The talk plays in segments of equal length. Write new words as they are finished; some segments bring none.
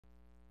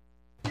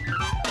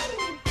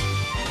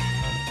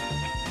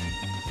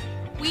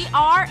We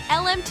are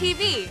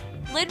LMTV,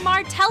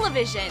 Linn-Mar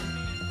Television.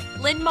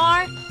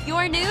 Linn-Mar,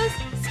 your news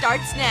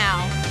starts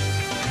now.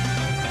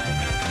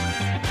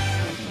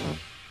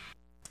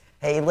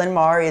 Hey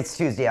Linn-Mar, it's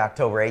Tuesday,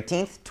 October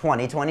 18th,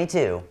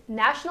 2022.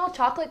 National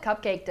Chocolate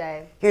Cupcake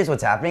Day. Here's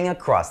what's happening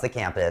across the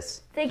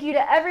campus. Thank you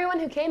to everyone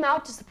who came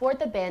out to support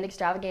the band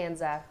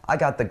extravaganza. I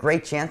got the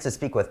great chance to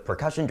speak with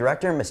percussion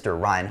director Mr.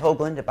 Ryan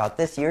Hoagland about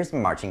this year's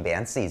marching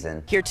band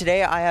season. Here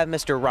today I have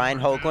Mr. Ryan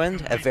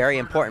Hoagland, a very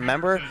important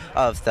member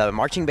of the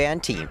marching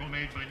band team.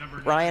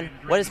 Ryan,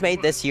 what has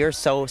made this year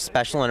so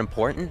special and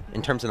important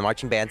in terms of the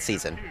marching band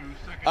season?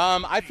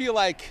 I feel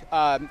like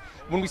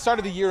when we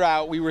started the year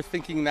out, we were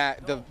thinking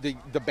that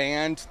the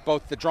band,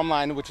 both the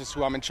drumline, which is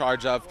who I'm in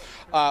charge of,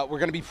 we're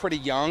going to be pretty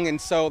young,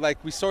 and so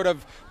like we sort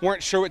of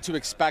weren't sure what to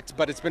expect,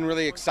 but it's been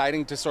really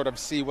exciting to sort of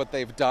see what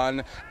they've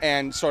done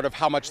and sort of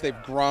how much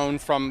they've grown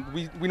from.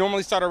 We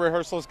normally start our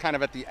rehearsals kind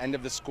of at the end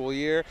of the school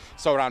year,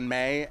 so around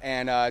May,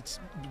 and it's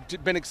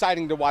been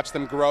exciting to watch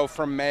them grow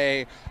from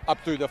May up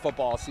through the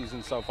football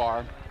season so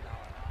far.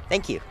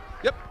 Thank you.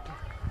 Yep.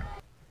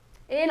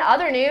 In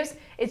other news,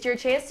 it's your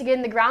chance to get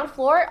in the ground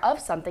floor of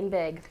something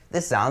big.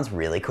 This sounds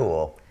really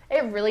cool.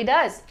 It really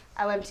does.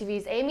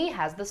 LMTV's Amy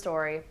has the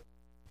story.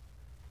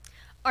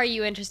 Are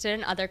you interested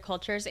in other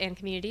cultures and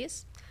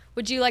communities?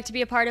 Would you like to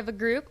be a part of a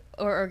group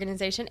or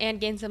organization and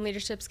gain some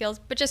leadership skills,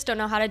 but just don't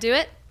know how to do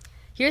it?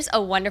 Here's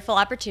a wonderful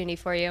opportunity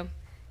for you.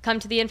 Come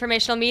to the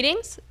informational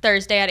meetings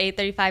Thursday at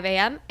 8:35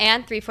 a.m.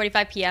 and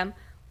 3:45 p.m.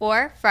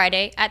 or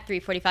Friday at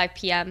 3:45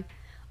 p.m.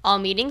 All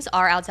meetings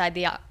are outside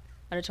the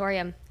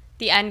auditorium.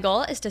 The end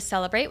goal is to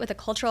celebrate with a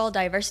cultural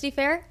diversity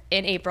fair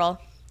in April.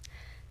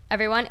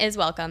 Everyone is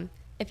welcome.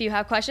 If you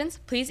have questions,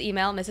 please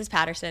email Mrs.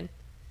 Patterson.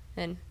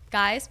 And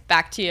guys,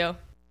 back to you.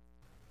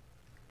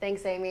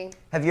 Thanks, Amy.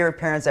 Have your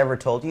parents ever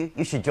told you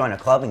you should join a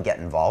club and get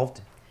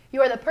involved?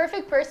 You are the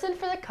perfect person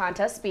for the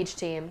contest speech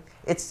team.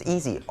 It's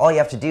easy. All you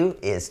have to do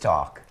is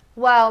talk.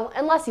 Well,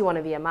 unless you want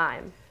to be a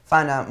mime.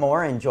 Find out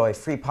more and enjoy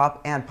free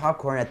pop and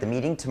popcorn at the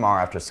meeting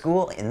tomorrow after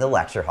school in the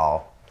lecture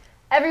hall.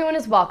 Everyone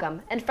is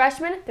welcome, and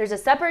freshmen, there's a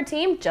separate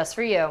team just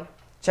for you.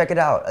 Check it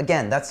out.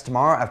 Again, that's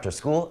tomorrow after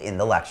school in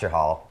the lecture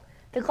hall.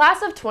 The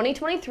class of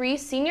 2023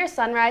 Senior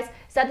Sunrise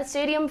is at the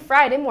stadium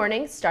Friday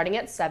morning starting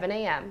at 7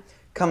 a.m.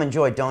 Come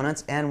enjoy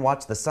donuts and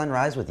watch the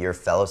sunrise with your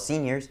fellow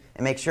seniors,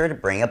 and make sure to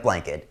bring a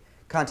blanket.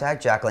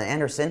 Contact Jacqueline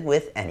Anderson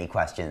with any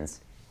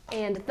questions.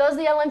 And those are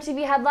the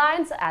LMTV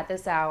headlines at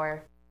this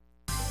hour.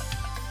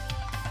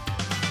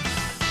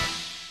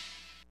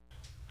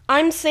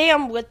 I'm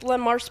Sam with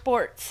Linn-Mar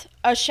Sports.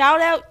 A shout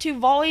out to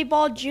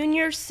volleyball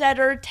junior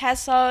setter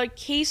Tessa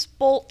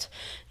Case-Bolt.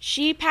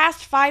 She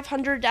passed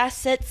 500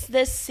 assets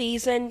this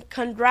season.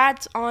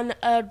 Congrats on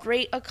a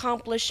great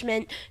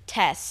accomplishment,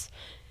 Tess.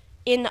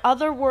 In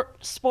other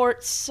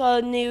sports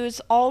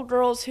news, all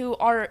girls who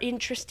are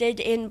interested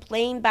in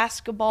playing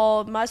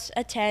basketball must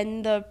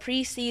attend the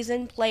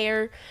preseason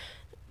players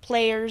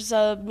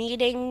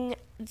meeting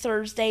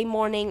Thursday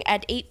morning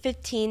at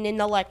 8:15 in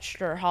the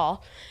lecture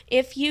hall.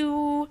 If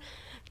you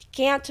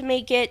can't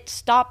make it,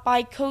 stop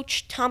by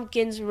Coach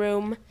Tompkins'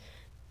 room.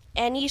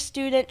 Any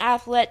student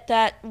athlete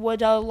that would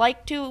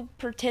like to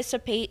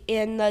participate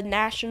in the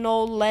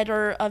National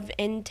Letter of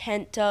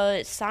Intent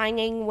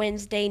signing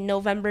Wednesday,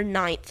 November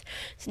 9th,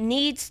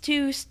 needs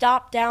to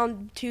stop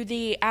down to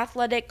the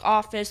athletic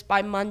office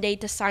by Monday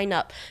to sign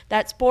up.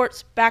 That's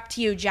sports. Back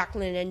to you,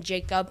 Jacqueline and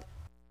Jacob.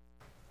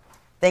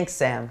 Thanks,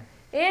 Sam.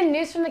 And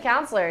news from the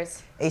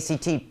counselors.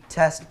 ACT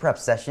test prep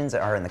sessions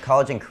are in the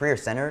College and Career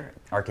Center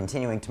are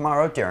continuing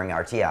tomorrow during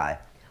RTI.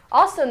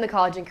 Also in the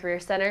College and Career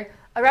Center,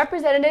 a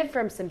representative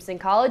from Simpson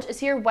College is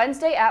here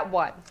Wednesday at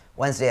 1.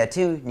 Wednesday at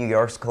 2, New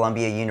York's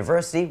Columbia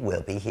University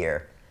will be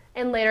here.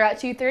 And later at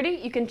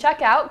 2:30, you can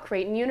check out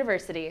Creighton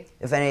University.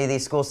 If any of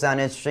these schools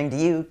sound interesting to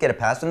you, get a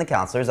pass from the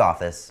counselor's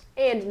office.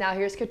 And now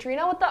here's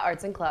Katrina with the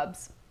arts and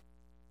clubs.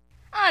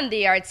 On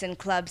the arts and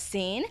clubs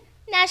scene,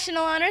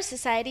 National Honor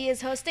Society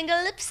is hosting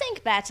a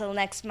lip-sync battle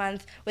next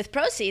month, with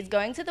proceeds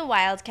going to the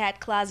Wildcat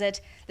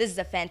Closet. This is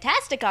a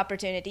fantastic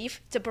opportunity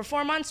to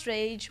perform on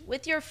stage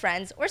with your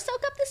friends or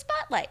soak up the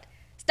spotlight.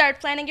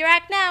 Start planning your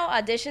act now.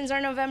 Auditions are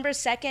November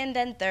 2nd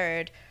and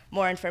 3rd.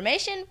 More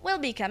information will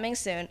be coming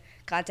soon.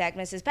 Contact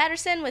Mrs.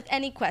 Patterson with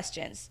any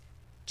questions.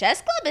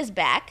 Chess Club is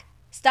back.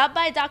 Stop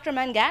by Dr.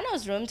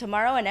 Mangano's room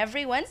tomorrow and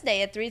every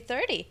Wednesday at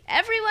 3:30.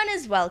 Everyone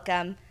is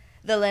welcome.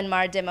 The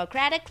Linn-Mar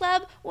Democratic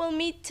Club will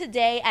meet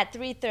today at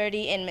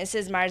 3:30 in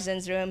Mrs.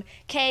 Marzin's room,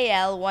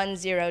 KL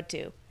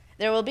 102.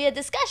 There will be a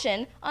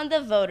discussion on the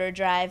voter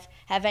drive.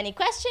 Have any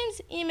questions?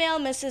 Email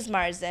Mrs.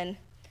 Marzin.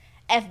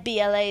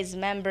 FBLA's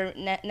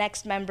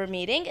next member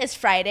meeting is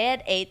Friday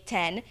at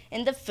 8:10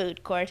 in the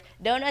food court.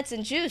 Donuts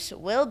and juice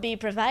will be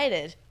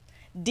provided.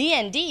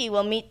 D&D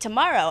will meet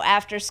tomorrow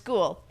after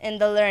school in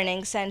the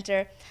Learning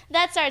Center.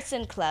 That's Arts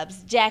and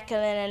Clubs.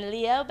 Jacqueline and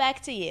Leo,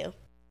 back to you.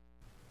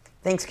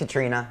 Thanks,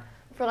 Katrina.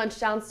 For lunch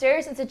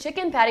downstairs, it's a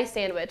chicken patty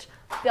sandwich.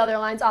 The other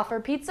lines offer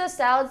pizza,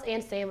 salads,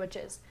 and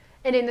sandwiches.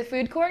 And in the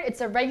food court,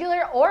 it's a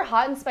regular or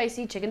hot and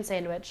spicy chicken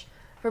sandwich.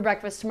 For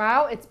breakfast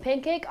tomorrow, it's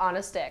pancake on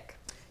a stick.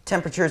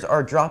 Temperatures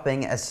are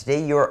dropping as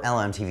today your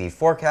LMTV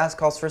forecast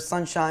calls for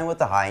sunshine with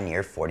a high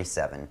near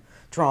 47.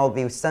 Tomorrow will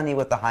be sunny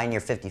with a high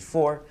near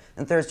 54,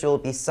 and Thursday will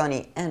be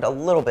sunny and a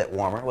little bit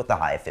warmer with a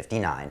high of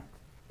 59.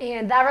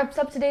 And that wraps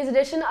up today's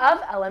edition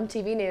of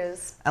LMTV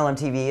News.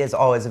 LMTV is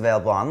always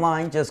available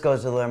online. Just go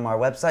to the Linn-Mar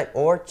website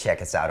or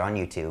check us out on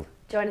YouTube.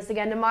 Join us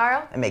again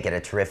tomorrow. And make it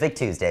a terrific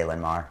Tuesday,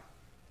 Linn-Mar.